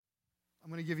I'm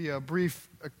going to give you a brief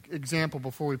example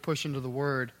before we push into the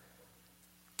Word,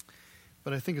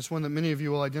 but I think it's one that many of you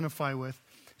will identify with.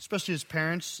 Especially as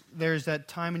parents, there's that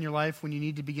time in your life when you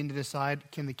need to begin to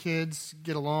decide, can the kids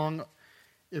get along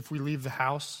if we leave the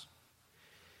house?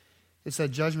 It's that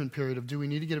judgment period of, do we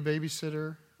need to get a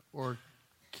babysitter or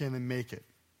can they make it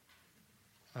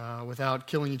without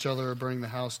killing each other or burning the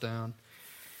house down?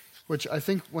 Which I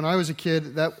think when I was a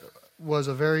kid, that was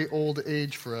a very old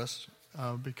age for us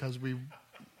because we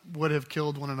would have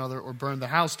killed one another or burned the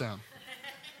house down.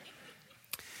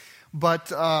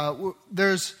 But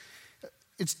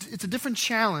it's a different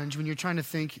challenge when you're trying to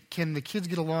think, can the kids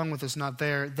get along with us not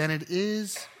there, than it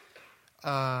is,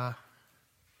 can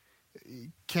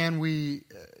we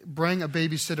bring a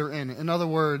babysitter in? In other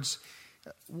words,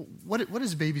 what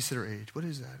is babysitter age? What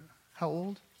is that? How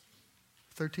old?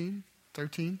 13?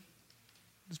 13?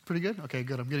 It's pretty good? Okay,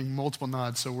 good. I'm getting multiple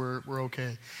nods, so we're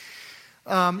okay.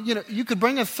 You could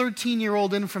bring a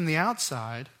 13-year-old in from the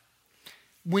outside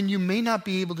when you may not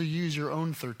be able to use your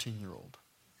own 13-year-old.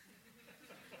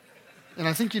 And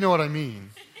I think you know what I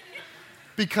mean.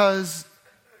 Because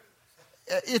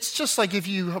it's just like if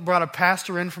you brought a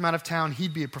pastor in from out of town,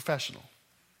 he'd be a professional.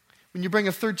 When you bring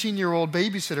a 13-year-old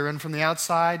babysitter in from the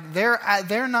outside,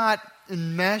 they're not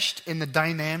enmeshed in the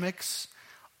dynamics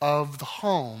of the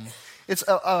home. It's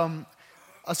a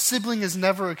sibling is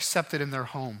never accepted in their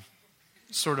home,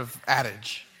 sort of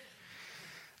adage.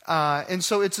 And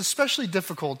so it's especially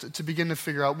difficult to begin to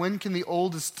figure out when can the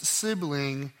oldest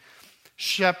sibling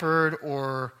shepherd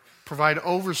or provide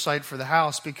oversight for the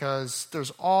house, because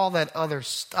there's all that other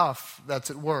stuff that's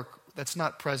at work that's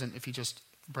not present if you just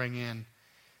bring in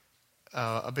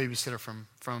a babysitter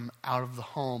from out of the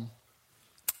home.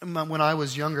 When I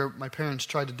was younger, my parents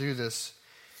tried to do this.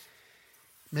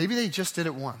 Maybe they just did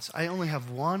it once. I only have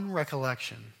one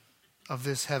recollection of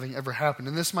this having ever happened.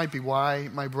 And this might be why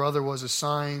my brother was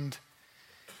assigned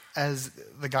as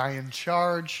the guy in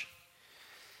charge.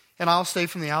 And I'll say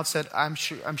from the outset, I'm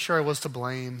sure I was to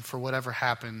blame for whatever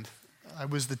happened. I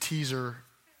was the teaser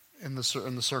in the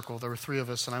circle. There were three of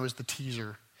us, and I was the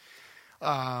teaser.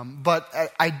 But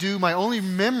my only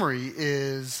memory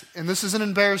is, and this is an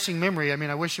embarrassing memory. I mean,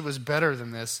 I wish it was better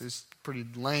than this. It's pretty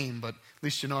lame, but at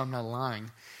least you know I'm not lying.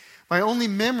 My only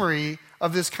memory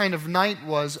of this kind of night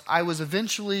was I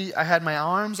had my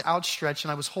arms outstretched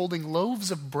and I was holding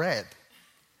loaves of bread,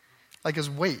 like as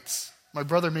weights. My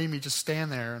brother made me just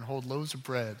stand there and hold loaves of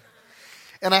bread.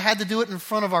 And I had to do it in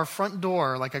front of our front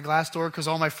door, like a glass door, because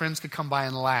all my friends could come by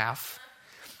and laugh.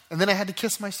 And then I had to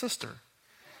kiss my sister.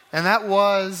 And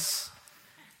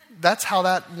that's how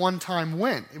that one time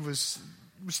went. It was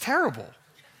terrible.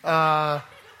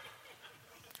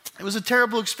 It was a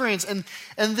terrible experience. And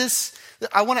this,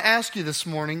 I want to ask you this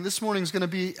morning. This morning is going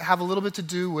to have a little bit to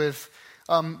do with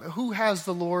who has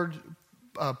the Lord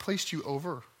placed you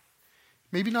over?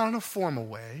 Maybe not in a formal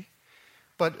way,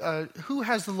 but who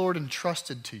has the Lord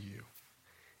entrusted to you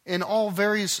in all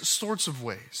various sorts of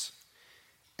ways?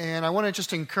 And I want to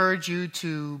just encourage you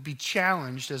to be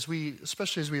challenged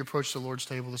especially as we approach the Lord's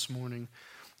table this morning,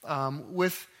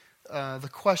 with the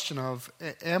question of,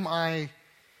 am I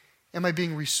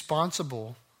being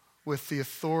responsible with the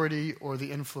authority or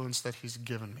the influence that He's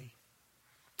given me?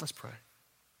 Let's pray.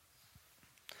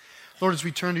 Lord, as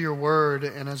we turn to your word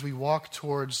and as we walk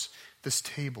towards this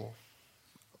table,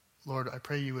 Lord, I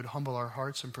pray you would humble our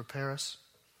hearts and prepare us.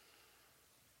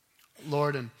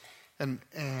 Lord, and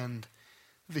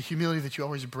the humility that you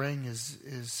always bring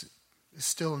is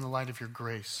still in the light of your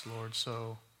grace, Lord.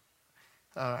 So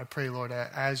I pray, Lord,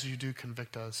 as you do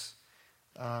convict us,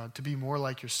 to be more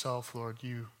like yourself, Lord,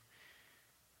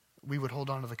 we would hold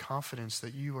on to the confidence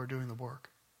that you are doing the work.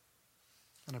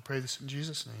 And I pray this in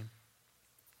Jesus' name.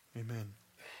 Amen.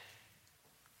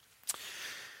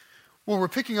 Well, we're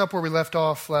picking up where we left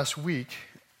off last week,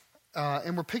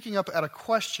 and we're picking up at a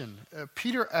question.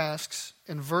 Peter asks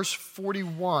in verse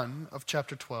 41 of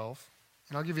chapter 12,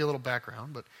 and I'll give you a little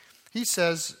background, but he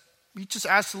just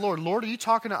asks the Lord, Lord, are you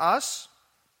talking to us,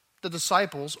 the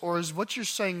disciples, or is what you're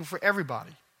saying for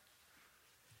everybody?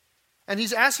 And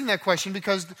he's asking that question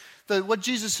because what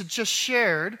Jesus had just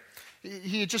shared,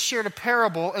 he had just shared a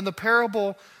parable, and the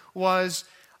parable was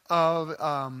of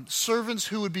servants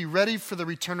who would be ready for the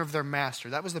return of their master.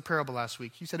 That was the parable last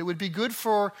week. He said it would be good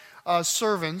for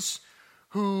servants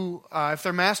who, if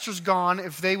their master's gone,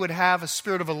 if they would have a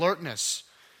spirit of alertness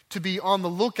to be on the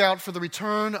lookout for the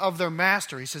return of their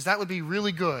master. He says that would be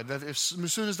really good, that as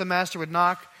soon as the master would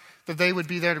knock, that they would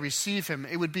be there to receive him.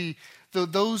 It would be,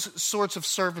 those sorts of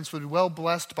servants would be well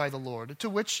blessed by the Lord. To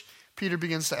which Peter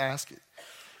begins to ask,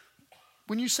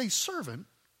 when you say servant,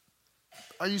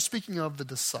 are you speaking of the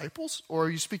disciples or are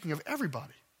you speaking of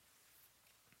everybody?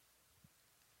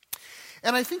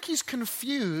 And I think he's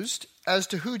confused as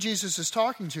to who Jesus is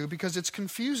talking to because it's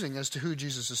confusing as to who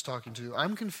Jesus is talking to.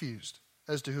 I'm confused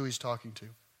as to who he's talking to.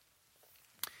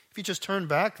 If you just turn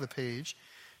back the page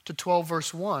to 12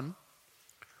 verse 1,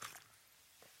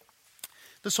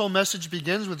 this whole message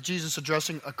begins with Jesus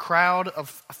addressing a crowd of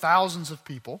thousands of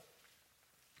people.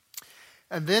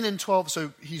 And then in 12,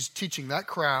 so he's teaching that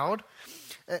crowd.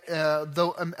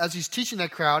 As he's teaching that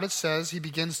crowd, it says he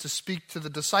begins to speak to the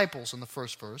disciples in the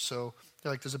first verse. So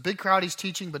there's a big crowd he's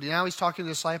teaching, but now he's talking to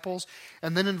the disciples.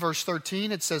 And then in verse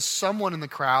 13, it says someone in the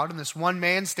crowd, and this one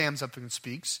man stands up and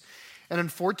speaks. And in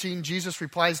 14, Jesus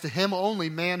replies to him only,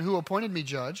 man, who appointed me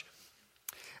judge?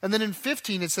 And then in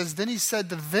 15, it says, then he said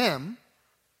to them.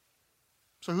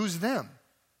 So who's them?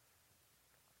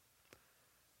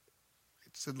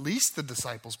 It's at least the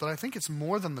disciples, but I think it's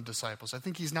more than the disciples. I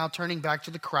think he's now turning back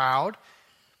to the crowd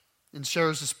and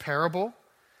shares this parable.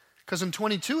 Because in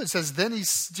 22 it says, then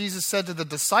Jesus said to the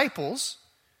disciples,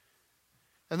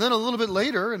 and then a little bit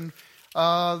later in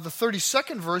the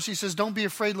 32nd verse he says, don't be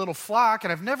afraid, little flock.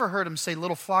 And I've never heard him say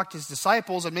little flock to his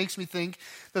disciples. It makes me think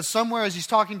that somewhere as he's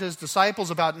talking to his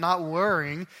disciples about not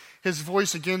worrying, his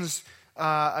voice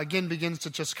again begins to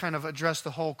just kind of address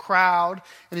the whole crowd,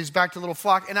 and he's back to little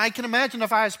flock. And I can imagine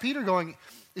if I was Peter going,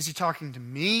 is he talking to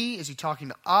me? Is he talking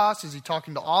to us? Is he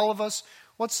talking to all of us?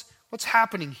 What's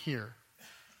happening here?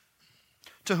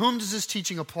 To whom does this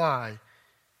teaching apply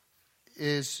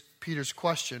is Peter's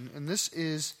question, and this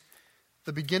is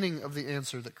the beginning of the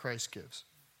answer that Christ gives.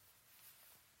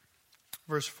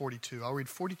 Verse 42. I'll read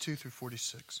 42 through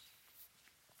 46.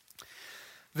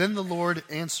 Then the Lord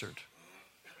answered.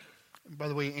 By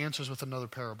the way, he answers with another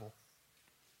parable.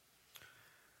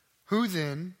 Who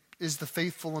then is the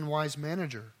faithful and wise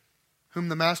manager, whom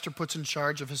the master puts in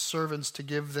charge of his servants to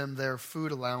give them their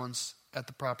food allowance at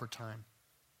the proper time?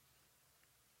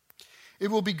 It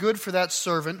will be good for that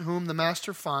servant whom the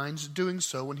master finds doing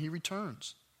so when he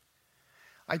returns.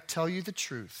 I tell you the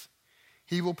truth,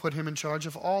 he will put him in charge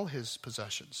of all his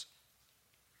possessions.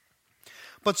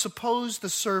 But suppose the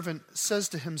servant says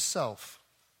to himself,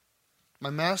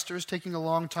 my master is taking a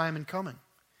long time in coming.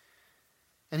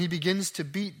 And he begins to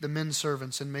beat the men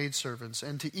servants and maid servants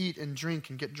and to eat and drink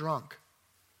and get drunk.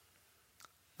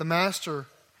 The master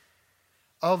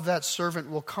of that servant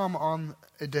will come on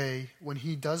a day when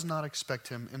he does not expect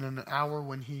him and in an hour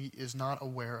when he is not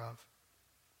aware of.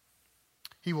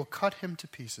 He will cut him to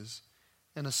pieces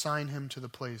and assign him to the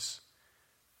place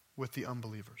with the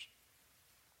unbelievers.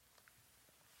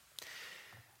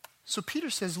 So Peter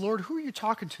says, Lord, who are you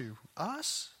talking to?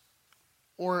 Us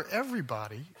or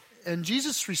everybody? And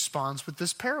Jesus responds with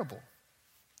this parable.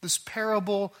 This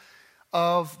parable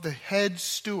of the head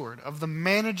steward, of the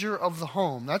manager of the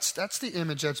home. That's the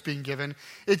image that's being given.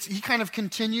 He kind of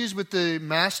continues with the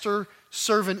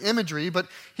master-servant imagery, but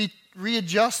he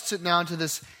readjusts it now to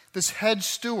this head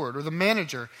steward or the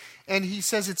manager. And he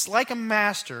says it's like a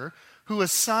master who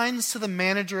assigns to the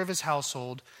manager of his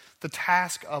household the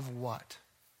task of what?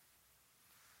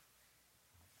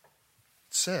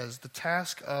 It says the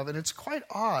task of, and it's quite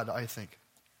odd, I think.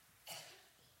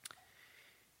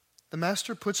 The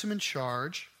master puts him in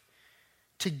charge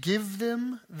to give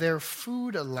them their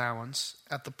food allowance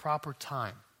at the proper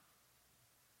time.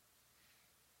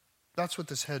 That's what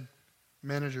this head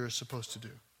manager is supposed to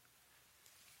do.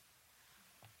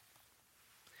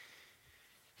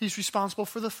 He's responsible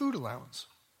for the food allowance.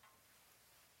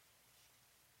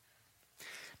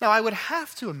 Now, I would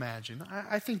have to imagine,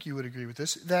 I think you would agree with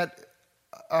this, that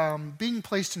being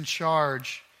placed in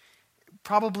charge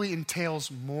probably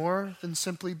entails more than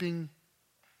simply being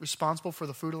responsible for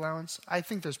the food allowance. I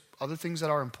think there's other things that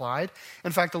are implied.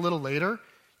 In fact, a little later,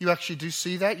 you actually do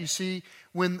see that. You see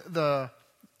when the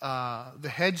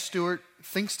head steward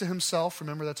thinks to himself,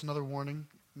 remember that's another warning,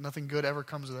 nothing good ever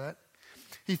comes of that.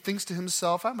 He thinks to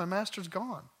himself, my master's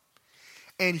gone.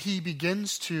 And he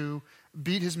begins to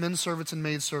beat his men servants and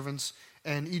maid servants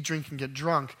and eat, drink, and get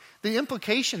drunk. The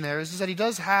implication there is that he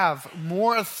does have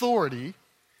more authority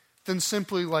than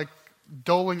simply like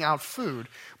doling out food.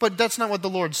 But that's not what the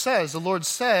Lord says. The Lord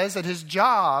says that his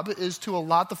job is to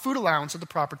allot the food allowance at the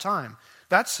proper time.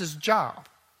 That's his job,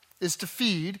 is to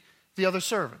feed the other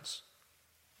servants.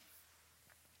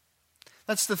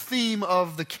 That's the theme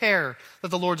of the care that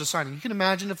the Lord's assigning. You can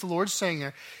imagine if the Lord's saying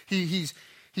there, he's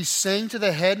saying to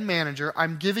the head manager,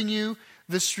 I'm giving you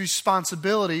this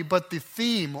responsibility, but the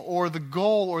theme or the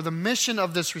goal or the mission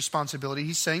of this responsibility,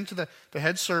 he's saying to the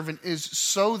head servant, is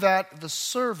so that the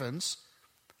servants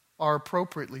are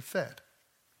appropriately fed.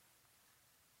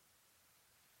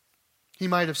 He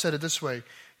might have said it this way,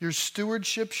 Your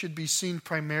stewardship should be seen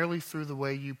primarily through the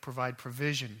way you provide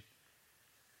provision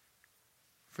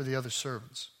for the other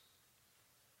servants.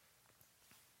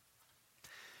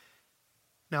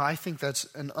 Now, I think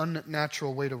that's an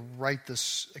unnatural way to write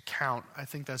this account. I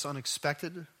think that's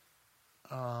unexpected.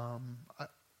 I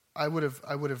would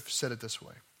have said it this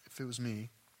way if it was me.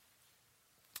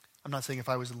 I'm not saying if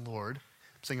I was the Lord.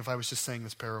 I'm saying if I was just saying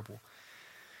this parable.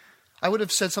 I would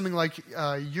have said something like,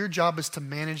 your job is to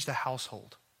manage the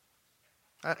household.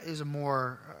 That is a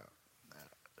more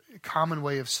common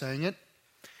way of saying it.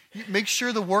 Make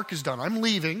sure the work is done. I'm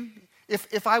leaving.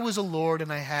 If I was a lord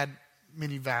and I had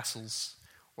many vassals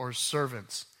or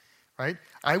servants, right?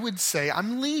 I would say,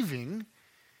 I'm leaving.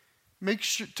 Make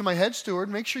sure, to my head steward,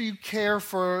 make sure you care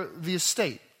for the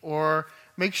estate, or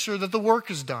make sure that the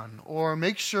work is done, or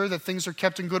make sure that things are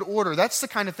kept in good order. That's the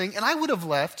kind of thing. And I would have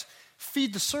left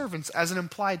feed the servants as an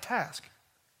implied task.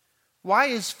 Why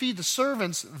is feed the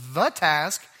servants the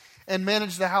task and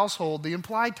manage the household the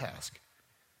implied task?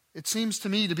 It seems to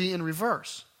me to be in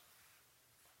reverse.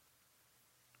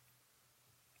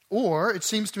 Or it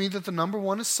seems to me that the number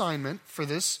one assignment for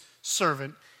this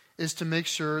servant is to make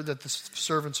sure that the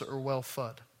servants are well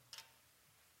fed.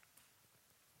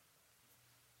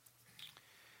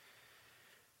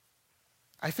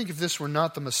 I think if this were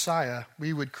not the Messiah,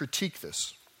 we would critique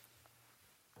this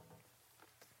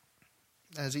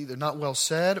as either not well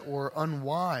said or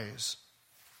unwise.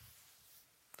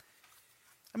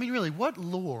 I mean, really, what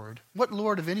lord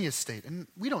of any estate, and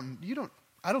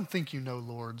I don't think you know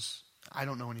lords, I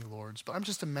don't know any lords, but I'm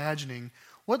just imagining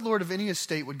what lord of any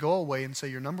estate would go away and say,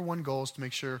 your number one goal is to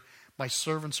make sure my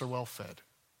servants are well fed.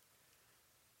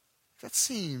 That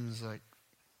seems like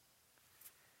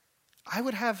I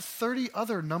would have 30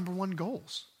 other number one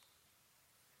goals.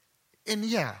 And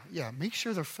yeah, make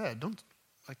sure they're fed.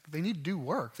 They need to do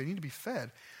work. They need to be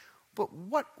fed. But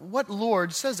what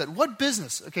lord says that? What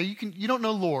business? Okay, you don't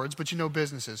know lords, but you know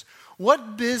businesses.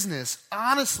 What business,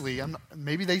 honestly,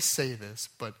 maybe they say this,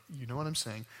 but you know what I'm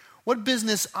saying. What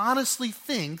business honestly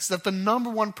thinks that the number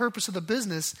one purpose of the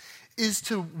business is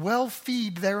to well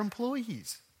feed their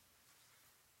employees?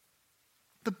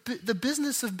 The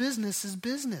business of business is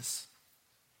business.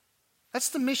 That's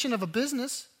the mission of a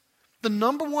business. The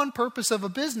number one purpose of a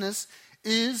business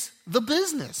is the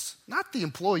business, not the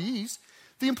employees.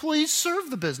 The employees serve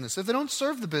the business. If they don't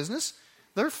serve the business,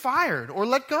 they're fired or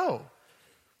let go.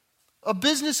 A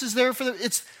business is there for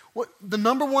the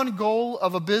number one goal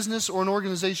of a business or an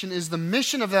organization is the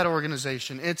mission of that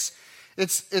organization. It's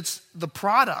the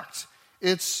product.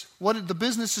 It's what the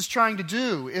business is trying to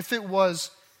do. If it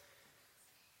was,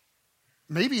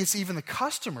 maybe it's even the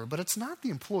customer, but it's not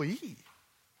the employee.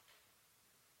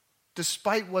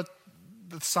 Despite what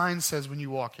the sign says when you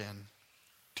walk in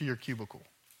to your cubicle.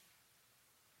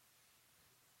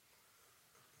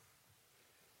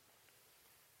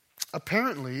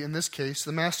 Apparently, in this case,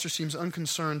 the master seems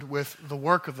unconcerned with the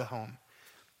work of the home.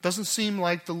 Doesn't seem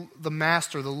like the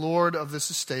master, the Lord of this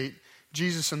estate,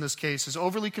 Jesus in this case, is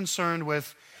overly concerned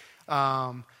with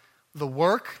the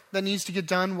work that needs to get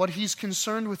done. What he's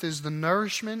concerned with is the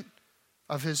nourishment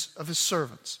of his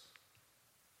servants.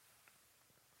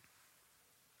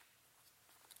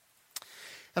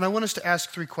 And I want us to ask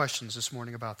 3 questions this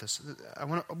morning about this.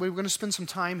 We're going to spend some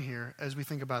time here as we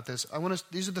think about this.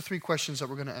 These are the 3 questions that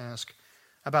we're going to ask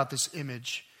about this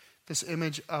image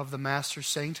of the master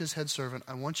saying to his head servant,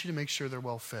 I want you to make sure they're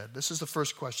well fed. This is the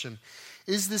first question.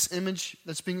 Is this image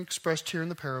that's being expressed here in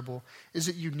the parable, is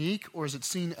it unique or is it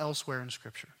seen elsewhere in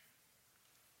Scripture?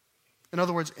 In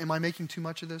other words, am I making too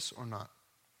much of this or not?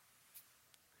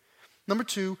 Number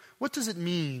 2, what does it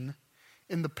mean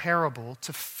in the parable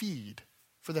to feed?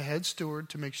 For the head steward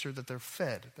to make sure that they're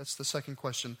fed. That's the second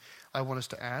question I want us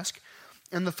to ask.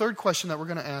 And the third question that we're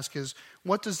going to ask is,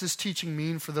 what does this teaching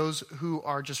mean for those who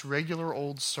are just regular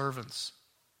old servants?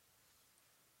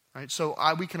 Right? So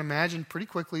we can imagine pretty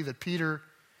quickly that Peter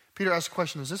asked the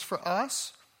question, is this for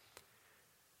us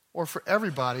or for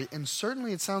everybody? And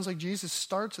certainly it sounds like Jesus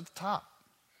starts at the top.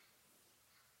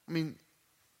 I mean,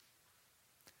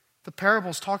 the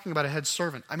parable's talking about a head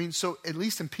servant. I mean, so at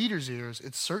least in Peter's ears,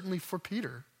 it's certainly for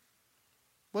Peter.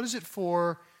 What is it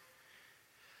for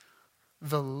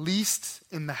the least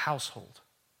in the household?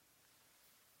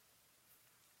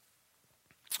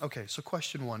 Okay, so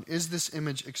question 1. Is this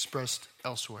image expressed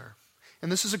elsewhere?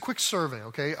 And this is a quick survey,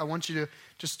 okay? I want you to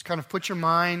just kind of put your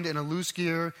mind in a loose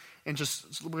gear and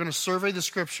we're going to survey the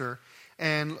Scripture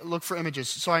and look for images.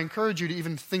 So I encourage you to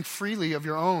even think freely of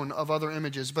other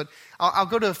images. But I'll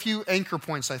go to a few anchor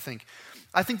points, I think.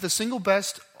 I think the single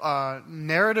best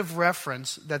narrative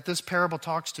reference that this parable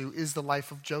talks to is the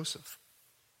life of Joseph.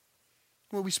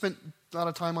 Well, we spent a lot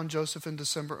of time on Joseph in the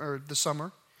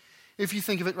summer. If you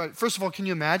think of it, right, first of all, can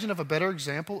you imagine a better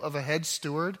example of a head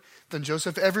steward than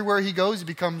Joseph? Everywhere he goes, he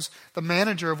becomes the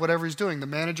manager of whatever he's doing, the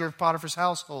manager of Potiphar's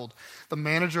household, the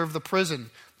manager of the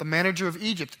prison, the manager of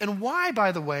Egypt. And why,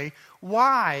 by the way,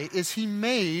 why is he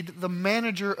made the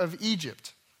manager of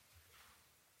Egypt?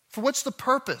 For what's the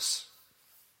purpose?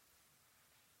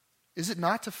 Is it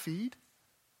not to feed?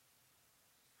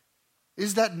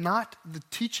 Is that not the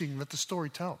teaching that the story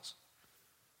tells?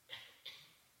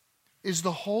 Is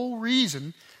the whole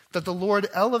reason that the Lord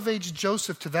elevates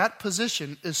Joseph to that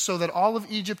position is so that all of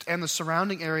Egypt and the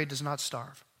surrounding area does not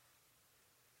starve.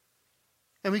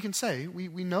 And we can say,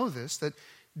 we know this, that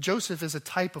Joseph is a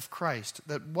type of Christ,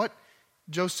 that what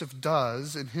Joseph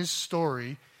does in his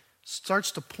story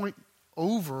starts to point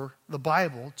over the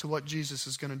Bible to what Jesus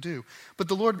is going to do. But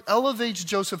the Lord elevates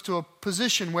Joseph to a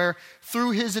position where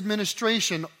through his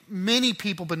administration, many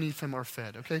people beneath him are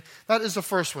fed. Okay, that is the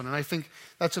first one, and I think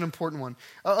that's an important one.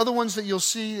 Other ones that you'll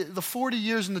see, the 40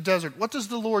 years in the desert. What does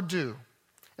the Lord do?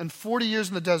 And 40 years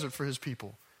in the desert for his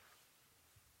people.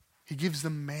 He gives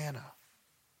them manna.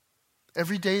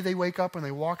 Every day they wake up and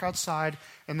they walk outside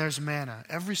and there's manna.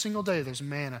 Every single day there's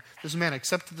manna. There's manna,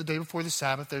 except the day before the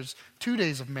Sabbath. There's 2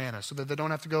 days of manna so that they don't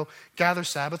have to go gather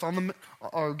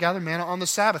manna on the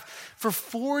Sabbath. For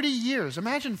 40 years,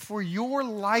 imagine for your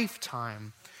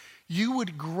lifetime, you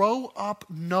would grow up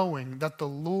knowing that the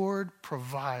Lord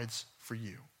provides for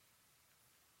you.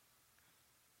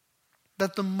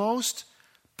 That the most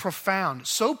profound,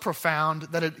 so profound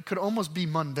that it could almost be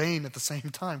mundane at the same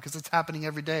time because it's happening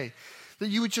every day. That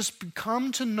you would just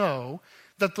come to know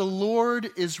that the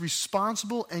Lord is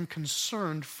responsible and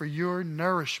concerned for your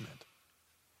nourishment.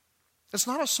 It's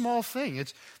not a small thing.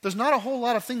 There's not a whole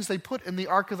lot of things they put in the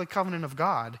Ark of the Covenant of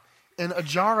God, and a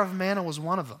jar of manna was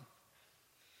one of them.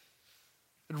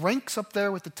 It ranks up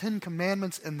there with the 10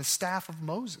 Commandments and the staff of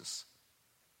Moses.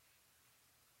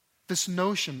 This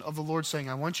notion of the Lord saying,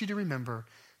 I want you to remember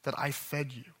that I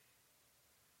fed you.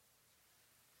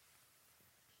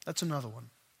 That's another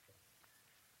one.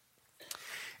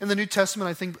 In the New Testament,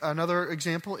 I think another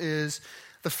example is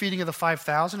the feeding of the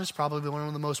 5,000. It's probably one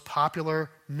of the most popular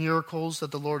miracles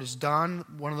that the Lord has done,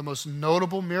 one of the most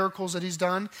notable miracles that he's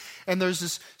done. And there's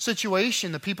this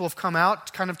situation that people have come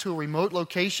out kind of to a remote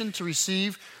location to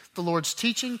receive the Lord's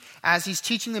teaching. As he's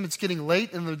teaching them, it's getting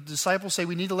late, and the disciples say,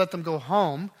 we need to let them go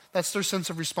home. That's their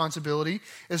sense of responsibility,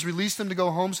 is release them to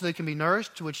go home so they can be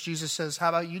nourished, to which Jesus says, how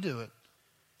about you do it?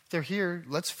 If they're here,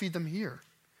 let's feed them here.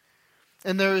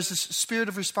 And there is this spirit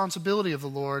of responsibility of the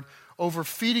Lord over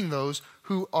feeding those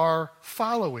who are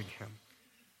following him.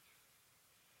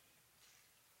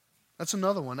 That's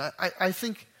another one. I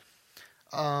think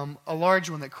a large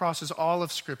one that crosses all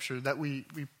of Scripture that we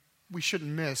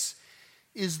shouldn't miss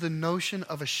is the notion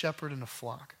of a shepherd and a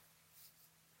flock.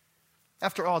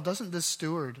 After all, doesn't this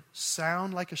steward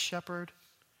sound like a shepherd?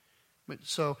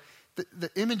 So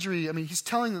the imagery, I mean, he's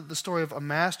telling the story of a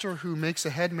master who makes a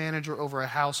head manager over a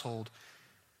household.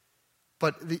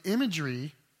 But the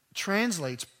imagery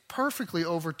translates perfectly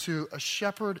over to a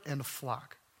shepherd and a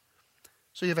flock.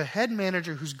 So you have a head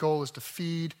manager whose goal is to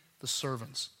feed the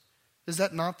servants. Is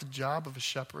that not the job of a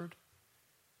shepherd?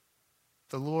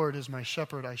 The Lord is my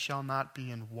shepherd, I shall not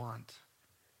be in want.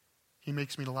 He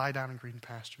makes me to lie down in green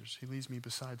pastures. He leads me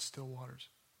beside still waters.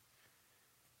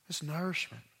 This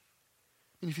nourishment.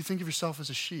 And if you think of yourself as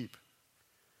a sheep,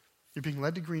 you're being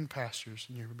led to green pastures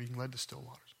and you're being led to still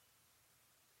waters.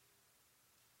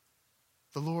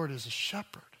 The Lord is a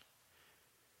shepherd.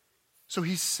 So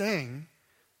he's saying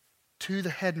to the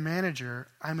head manager,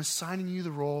 I'm assigning you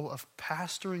the role of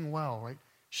pastoring well, right?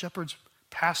 Shepherd's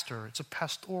pastor. It's a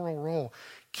pastoral role.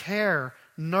 Care,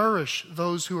 nourish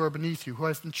those who are beneath you, who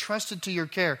I've entrusted to your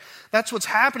care. That's what's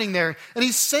happening there. And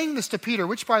he's saying this to Peter,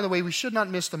 which, by the way, we should not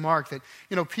miss the mark that,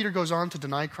 Peter goes on to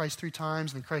deny Christ 3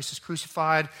 times, and then Christ is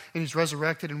crucified, and he's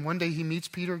resurrected, and one day he meets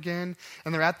Peter again,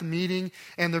 and they're at the meeting,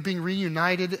 and they're being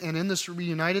reunited, and in this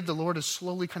reunited, the Lord is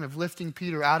slowly kind of lifting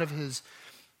Peter out of his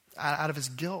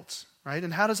guilt, right?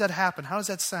 And how does that happen? How does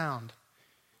that sound?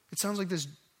 It sounds like this,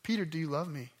 Peter, do you love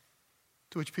me?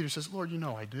 To which Peter says, Lord, you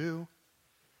know I do.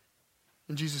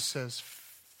 And Jesus says,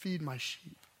 feed my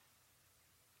sheep.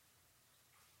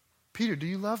 Peter, do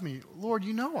you love me? Lord,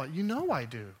 you know I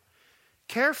do.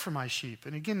 Care for my sheep.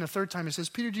 And again, the third time he says,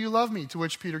 Peter, do you love me? To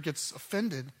which Peter gets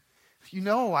offended. You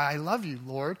know I love you,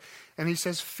 Lord. And he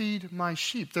says, feed my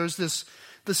sheep. There's this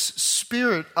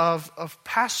spirit of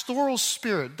pastoral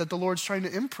spirit that the Lord's trying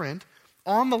to imprint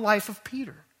on the life of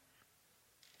Peter.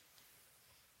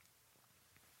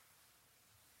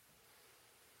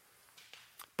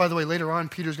 By the way, later on,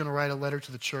 Peter's going to write a letter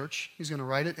to the church. He's going to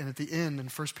write it, and at the end, in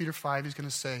 1 Peter 5, he's going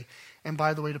to say, and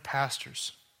by the way, to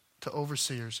pastors, to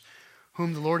overseers,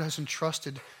 whom the Lord has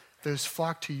entrusted this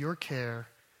flock to your care,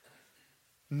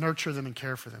 nurture them and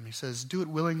care for them. He says, do it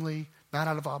willingly, not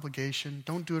out of obligation.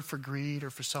 Don't do it for greed or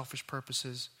for selfish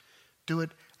purposes. Do it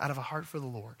out of a heart for the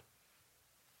Lord.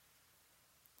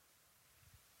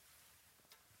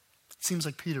 It seems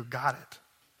like Peter got it.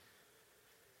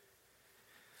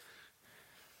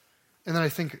 And then I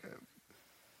think,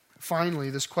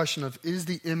 finally, this question of, is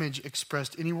the image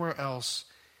expressed anywhere else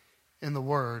in the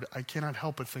Word? I cannot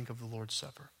help but think of the Lord's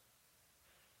Supper.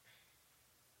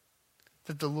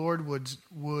 That the Lord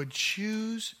would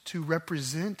choose to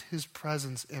represent his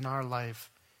presence in our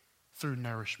life through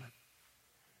nourishment.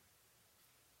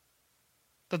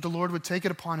 That the Lord would take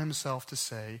it upon himself to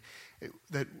say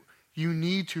that you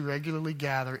need to regularly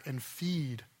gather and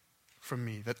feed from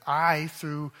me. That I,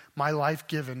 through my life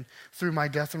given, through my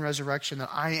death and resurrection,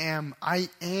 that I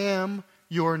am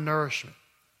your nourishment.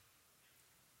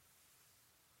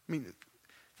 I mean,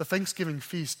 the Thanksgiving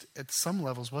feast at some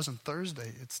levels wasn't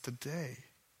Thursday, it's today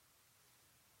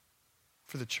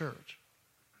for the church.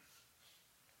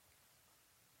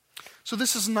 So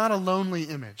this is not a lonely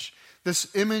image.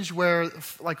 This image where,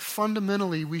 like,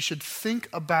 fundamentally we should think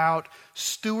about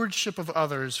stewardship of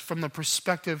others from the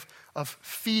perspective of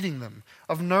feeding them,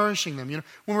 of nourishing them. You know,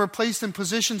 when we're placed in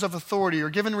positions of authority or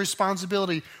given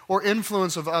responsibility or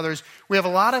influence of others, we have a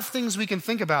lot of things we can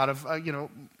think about.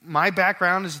 My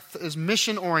background is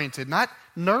mission-oriented, not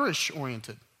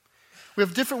nourish-oriented. We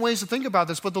have different ways to think about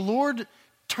this, but the Lord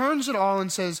turns it all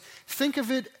and says, think of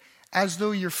it as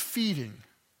though you're feeding.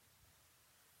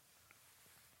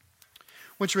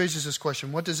 Which raises this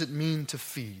question, what does it mean to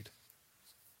feed?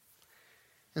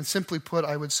 And simply put,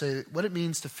 I would say what it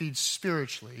means to feed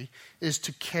spiritually is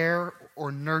to care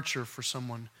or nurture for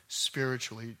someone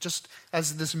spiritually, just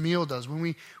as this meal does. When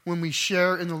we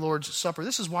share in the Lord's Supper,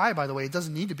 this is why, by the way, it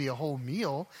doesn't need to be a whole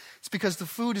meal. It's because the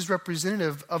food is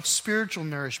representative of spiritual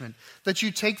nourishment, that you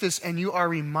take this and you are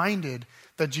reminded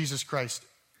that Jesus Christ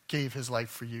gave his life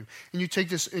for you. And you take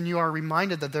this and you are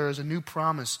reminded that there is a new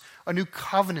promise, a new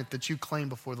covenant that you claim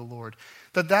before the Lord.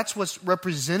 That's what's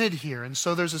represented here. And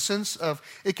so there's a sense of,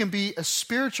 it can be a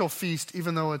spiritual feast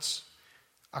even though it's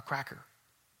a cracker.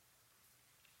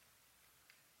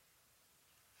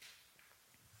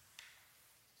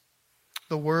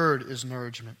 The word is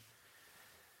nourishment.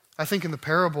 I think in the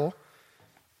parable,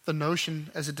 the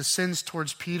notion as it descends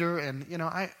towards Peter, and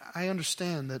I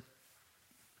understand that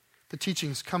the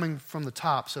teaching's coming from the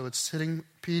top, so it's hitting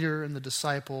Peter and the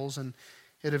disciples, and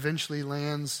it eventually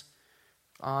lands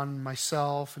on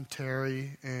myself and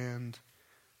Terry and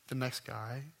the next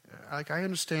guy. I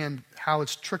understand how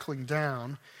it's trickling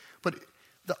down, but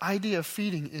the idea of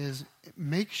feeding is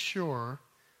make sure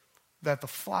that the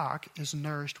flock is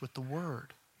nourished with the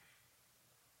word.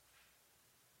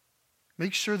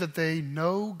 Make sure that they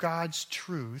know God's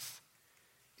truth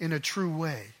in a true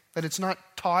way, that it's not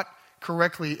taught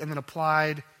correctly and then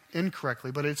applied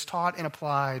incorrectly, but it's taught and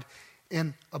applied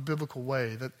in a biblical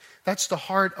way. That's the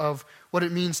heart of what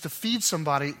it means to feed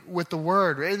somebody with the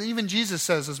word. And even Jesus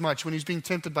says as much when he's being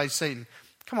tempted by Satan.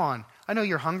 Come on, I know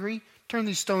you're hungry. Turn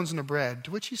these stones into bread.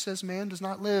 To which he says, man does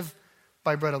not live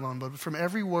by bread alone, but from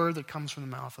every word that comes from the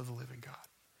mouth of the living God.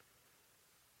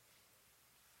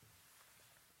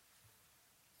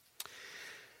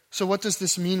 So what does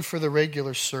this mean for the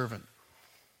regular servant?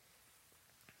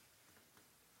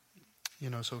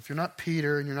 So if you're not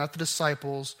Peter and you're not the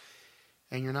disciples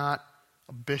and you're not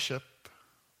a bishop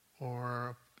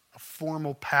or a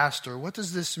formal pastor, what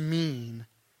does this mean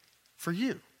for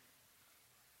you?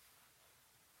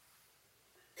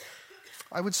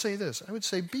 I would say this. I would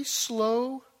say be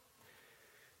slow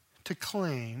to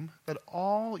claim that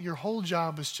your whole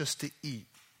job is just to eat.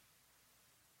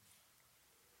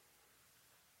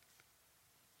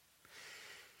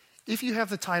 If you have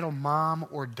the title mom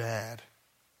or dad,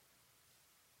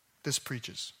 this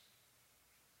preaches.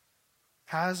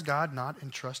 Has God not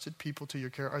entrusted people to your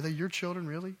care? Are they your children,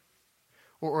 really?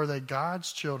 Or are they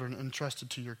God's children entrusted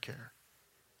to your care?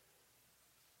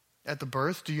 At the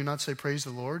birth, do you not say praise the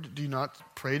Lord? Do you not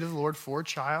pray to the Lord for a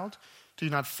child? Do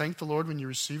you not thank the Lord when you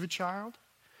receive a child?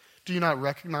 Do you not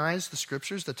recognize the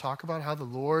scriptures that talk about how the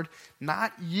Lord,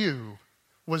 not you,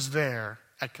 was there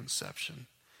at conception?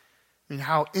 I mean,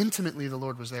 how intimately the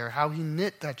Lord was there, how he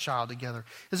knit that child together.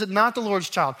 Is it not the Lord's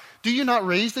child? Do you not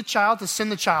raise the child to send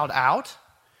the child out?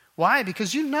 Why?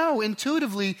 Because you know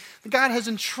intuitively that God has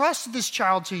entrusted this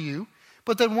child to you,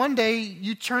 but then one day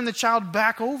you turn the child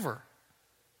back over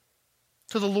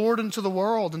to the Lord and to the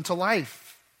world and to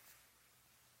life.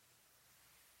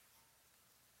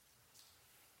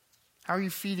 How are you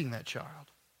feeding that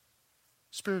child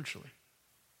spiritually?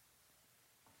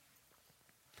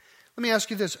 Let me ask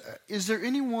you this. Is there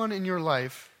anyone in your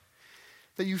life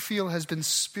that you feel has been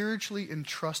spiritually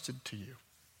entrusted to you?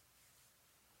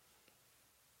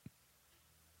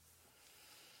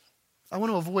 I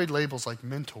want to avoid labels like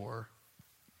mentor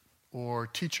or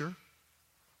teacher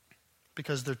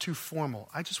because they're too formal.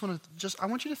 I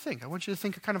want you to think. I want you to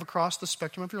think kind of across the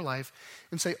spectrum of your life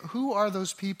and say, who are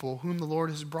those people whom the Lord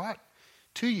has brought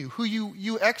to you, who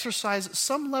you exercise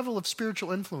some level of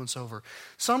spiritual influence over,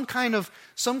 some kind of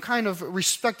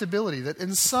respectability that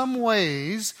in some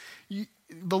ways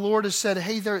the Lord has said,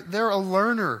 hey, they're a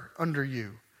learner under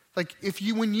you. Like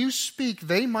when you speak,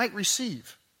 they might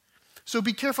receive. So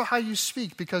be careful how you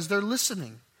speak because they're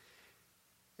listening.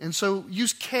 And so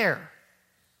use care.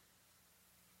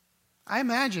 I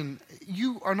imagine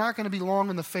you are not going to be long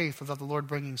in the faith without the Lord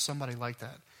bringing somebody like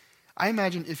that. I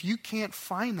imagine if you can't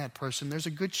find that person, there's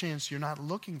a good chance you're not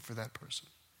looking for that person.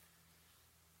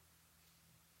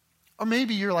 Or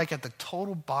maybe you're like at the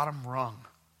total bottom rung.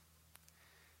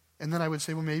 And then I would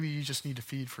say, well, maybe you just need to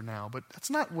feed for now. But that's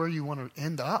not where you want to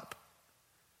end up.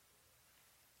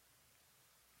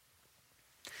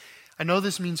 I know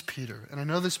this means Peter, and I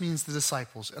know this means the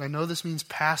disciples, and I know this means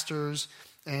pastors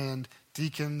and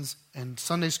deacons and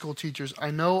Sunday school teachers.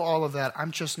 I know all of that.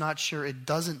 I'm just not sure it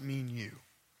doesn't mean you.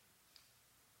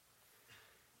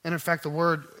 And in fact, the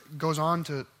word goes on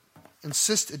to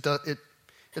insist it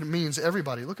means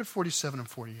everybody. Look at 47 and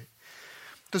 48.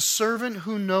 The servant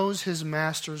who knows his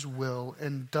master's will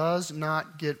and does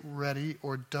not get ready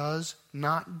or does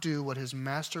not do what his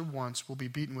master wants will be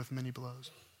beaten with many blows.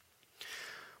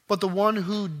 But the one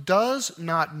who does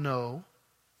not know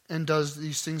and does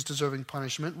these things deserving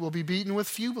punishment will be beaten with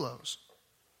few blows.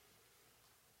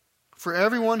 For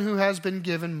everyone who has been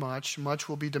given much, much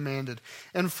will be demanded.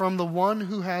 And from the one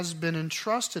who has been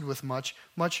entrusted with much,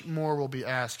 much more will be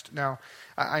asked. Now,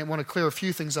 I want to clear a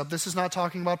few things up. This is not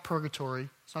talking about purgatory.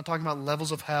 It's not talking about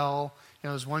levels of hell.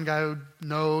 There's one guy who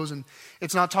knows, and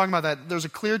it's not talking about that. There's a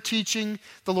clear teaching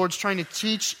the Lord's trying to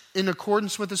teach in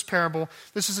accordance with this parable.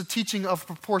 This is a teaching of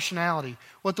proportionality.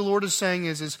 What the Lord is saying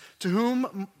is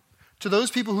to those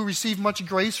people who receive much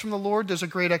grace from the Lord, there's a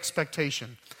great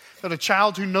expectation. That a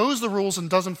child who knows the rules and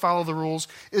doesn't follow the rules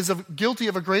is guilty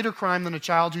of a greater crime than a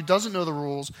child who doesn't know the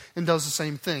rules and does the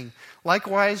same thing.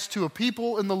 Likewise, to a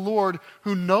people in the Lord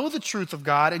who know the truth of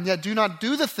God and yet do not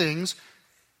do the things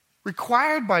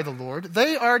required by the Lord,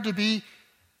 they are to be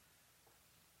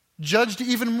judged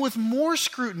even with more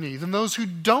scrutiny than those who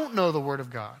don't know the Word of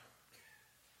God.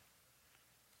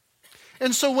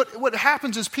 And so what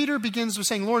happens is Peter begins with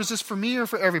saying, Lord, is this for me or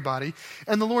for everybody?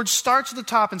 And the Lord starts at the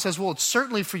top and says, well, it's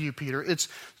certainly for you, Peter.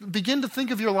 Begin to think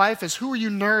of your life as who are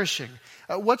you nourishing?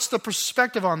 What's the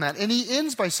perspective on that? And he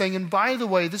ends by saying, and by the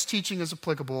way, this teaching is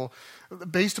applicable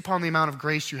based upon the amount of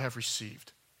grace you have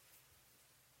received.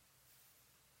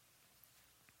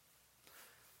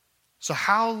 So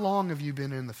how long have you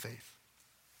been in the faith?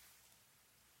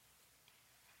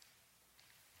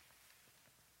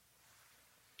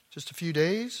 Just a few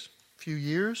days, a few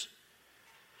years?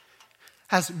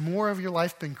 Has more of your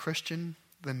life been Christian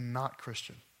than not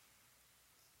Christian?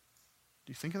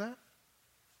 Do you think of that?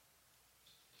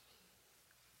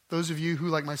 Those of you who,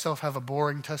 like myself, have a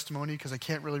boring testimony because I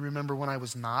can't really remember when I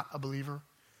was not a believer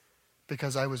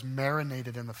because I was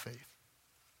marinated in the faith.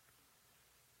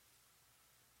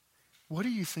 What do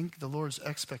you think the Lord's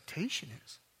expectation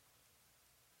is?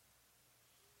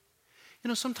 You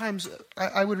know, sometimes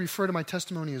I would refer to my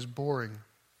testimony as boring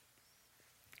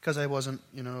because I wasn't,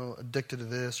 addicted to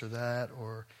this or that,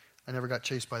 or I never got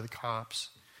chased by the cops.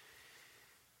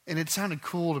 And it sounded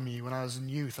cool to me when I was in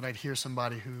youth and I'd hear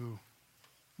somebody who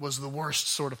was the worst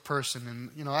sort of person.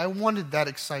 And, I wanted that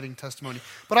exciting testimony.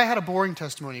 But I had a boring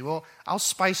testimony. Well, I'll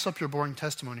spice up your boring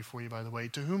testimony for you, by the way.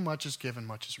 To whom much is given,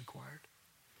 much is required.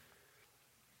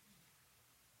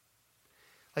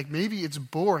 Like maybe it's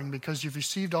boring because you've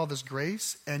received all this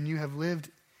grace and you have lived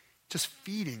just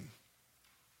feeding.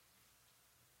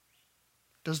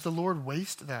 Does the Lord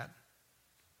waste that?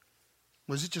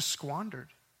 Was it just squandered?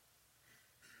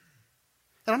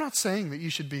 And I'm not saying that you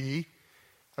should be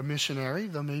a missionary,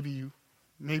 though maybe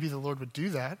the Lord would do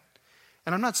that.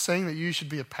 And I'm not saying that you should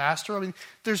be a pastor. I mean,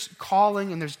 there's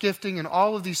calling and there's gifting and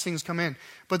all of these things come in.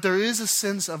 But there is a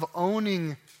sense of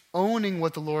owning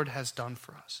what the Lord has done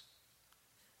for us.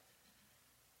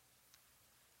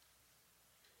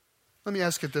 Let me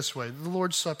ask it this way. The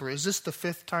Lord's Supper, is this the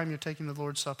 5th time you're taking the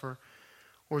Lord's Supper?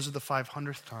 Or is it the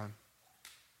 500th time?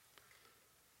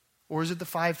 Or is it the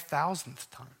 5,000th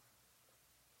time?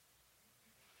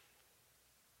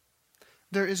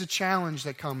 There is a challenge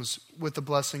that comes with the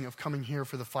blessing of coming here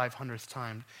for the 500th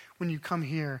time. When you come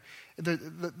here,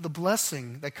 the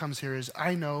blessing that comes here is,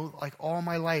 I know, like all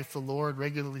my life, the Lord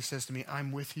regularly says to me,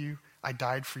 I'm with you, I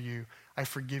died for you, I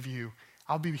forgive you.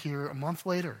 I'll be here a month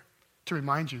later to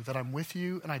remind you that I'm with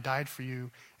you and I died for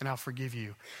you and I'll forgive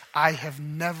you. I have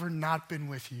never not been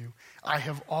with you. I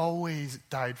have always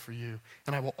died for you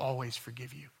and I will always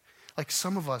forgive you. Like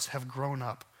some of us have grown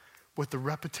up with the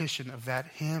repetition of that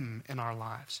hymn in our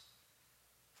lives.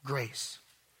 Grace,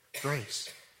 grace,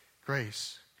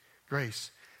 grace, grace.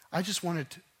 I just wanted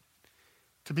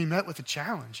to be met with the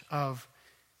challenge of,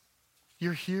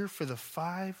 you're here for the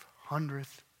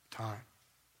 500th time.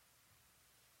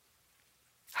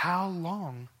 How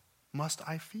long must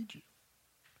I feed you?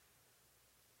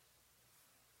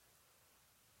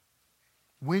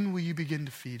 When will you begin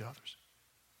to feed others?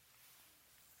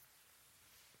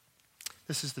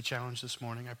 This is the challenge this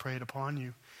morning. I pray it upon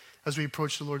you as we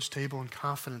approach the Lord's table in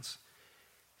confidence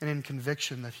and in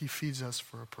conviction that he feeds us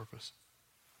for a purpose.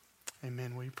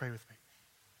 Amen. Will you pray with me?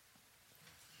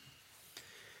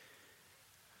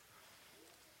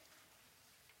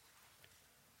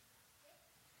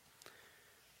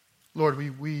 Lord,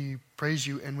 we praise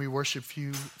you and we worship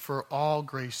you for all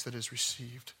grace that is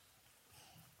received.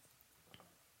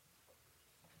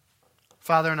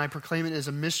 Father, and I proclaim it as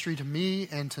a mystery to me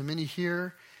and to many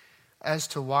here as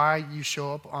to why you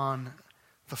show up on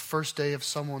the first day of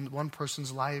one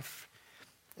person's life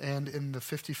and in the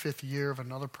 55th year of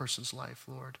another person's life,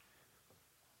 Lord.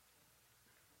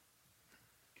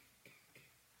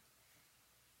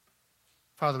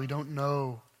 Father, we don't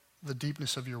know the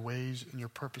deepness of your ways and your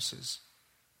purposes,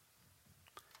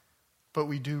 but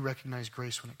we do recognize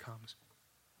grace when it comes.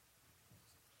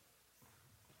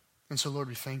 And so, Lord,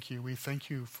 we thank you. We thank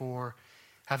you for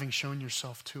having shown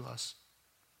yourself to us.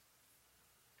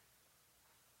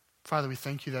 Father, we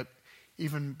thank you that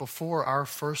even before our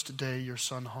first day, your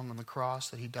Son hung on the cross,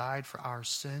 that he died for our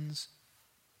sins,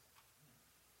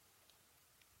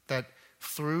 that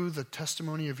through the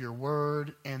testimony of your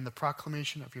word and the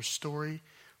proclamation of your story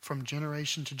from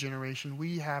generation to generation,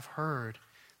 we have heard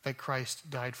that Christ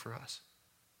died for us.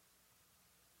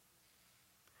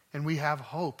 And we have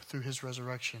hope through his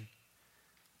resurrection,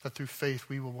 that through faith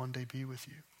we will one day be with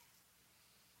you.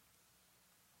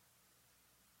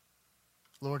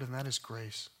 Lord, and that is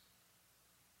grace.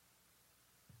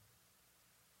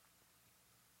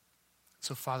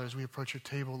 So, Father, as we approach your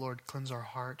table, Lord, cleanse our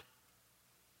heart.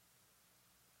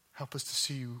 Help us to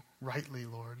see you rightly,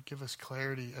 Lord. Give us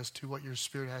clarity as to what your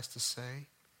Spirit has to say.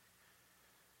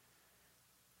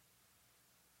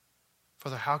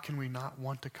 Father, how can we not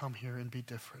want to come here and be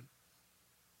different?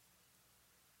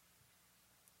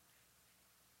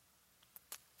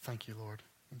 Thank you, Lord.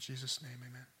 In Jesus' name,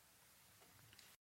 amen.